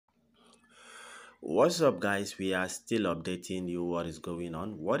What's up, guys? We are still updating you what is going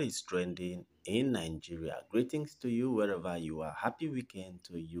on, what is trending in Nigeria. Greetings to you wherever you are. Happy weekend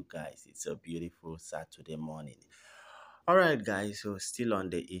to you guys. It's a beautiful Saturday morning. All right, guys. So, still on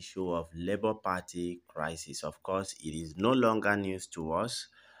the issue of Labour Party crisis. Of course, it is no longer news to us,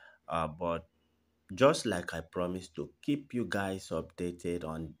 but just like I promised to keep you guys updated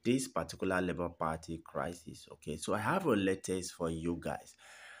on this particular Labour Party crisis. Okay, so I have a latest for you guys.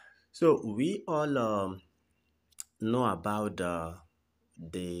 So we all know about the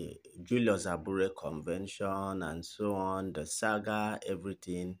Julius Abure Convention and so on, the saga,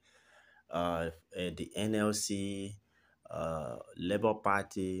 everything, the NLC, Labour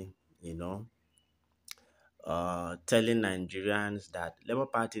Party, you know, telling Nigerians that Labour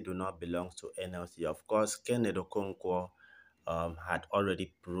Party do not belong to NLC. Of course, Kenneth Okonkwo had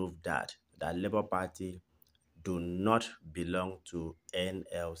already proved that Labour Party do not belong to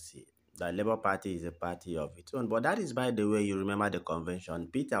NLC. The Labour Party is a party of its own. But that is, by the way, you remember the convention.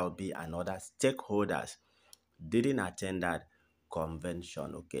 Peter Obi and other stakeholders didn't attend that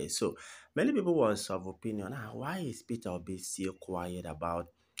convention. Okay, so many people was of opinion, why is Peter Obi still quiet about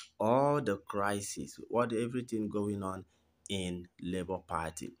all the crisis, what everything going on in Labour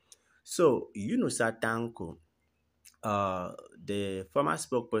Party? So, Tanko, uh, the former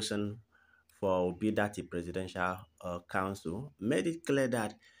spokesperson for Obidati Presidential Council, made it clear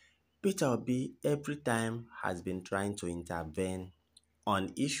that Peter Obi every time has been trying to intervene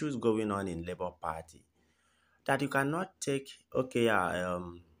on issues going on in Labour Party. That you cannot take, okay,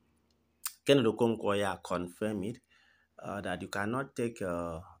 Kenneth Okonkwo confirm it, that you cannot take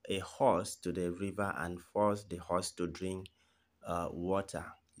a horse to the river and force the horse to drink water.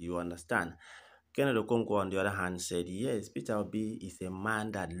 You understand? Kenneth Okonkwo, on the other hand, said, yes, Peter Obi is a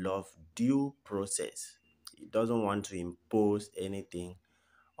man that loves due process. He doesn't want to impose anything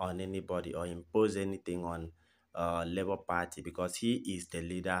on anybody or impose anything on Labour Party because he is the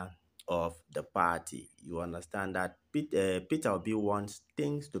leader of the party. You understand that Peter Obi wants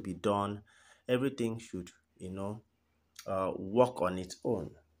things to be done. Everything should, work on its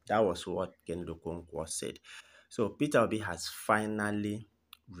own. That was what Kenneth Okonkwo said. So Peter Obi has finally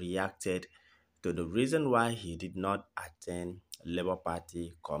reacted to the reason why he did not attend Labour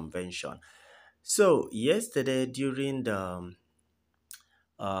Party convention. So yesterday during the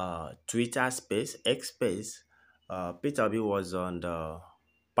Twitter space, X space, Peter Obi was on the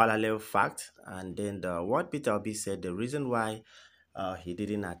parallel fact, and then what Peter Obi said, the reason why he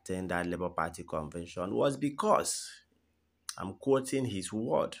didn't attend that Labour Party convention was because, I'm quoting his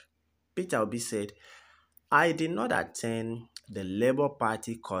word, Peter Obi said, I did not attend the Labour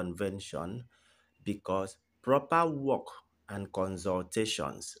Party convention because proper work and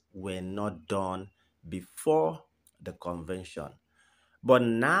consultations were not done before the convention. But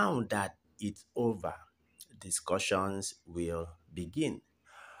now that it's over, discussions will begin.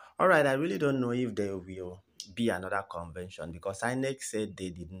 All right, I really don't know if there will be another convention because INEC said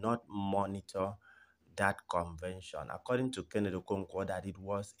they did not monitor that convention. According to Kennedy Okonkwo, that it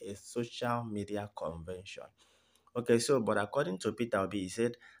was a social media convention. Okay, so, but according to Peter Obi, he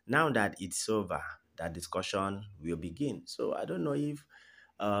said, now that it's over, that discussion will begin. So I don't know if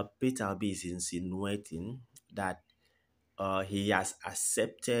Peter Obi is insinuating that he has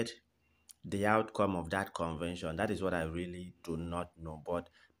accepted the outcome of that convention. That is what I really do not know. But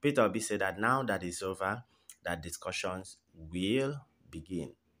Peter Obi said that now that it's over, that discussions will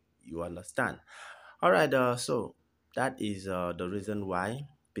begin. You understand? All right, so that is the reason why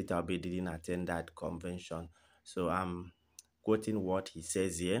Peter Obi didn't attend that convention. So I'm quoting what he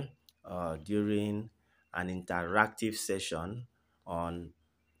says here during an interactive session on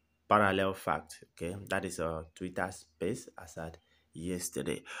parallel fact. Okay, that is a Twitter space as at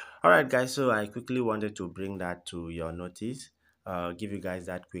yesterday. All right, guys, so I quickly wanted to bring that to your notice, give you guys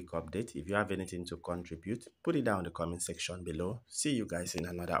that quick update. If you have anything to contribute, put it down in the comment section below. See you guys in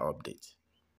another update.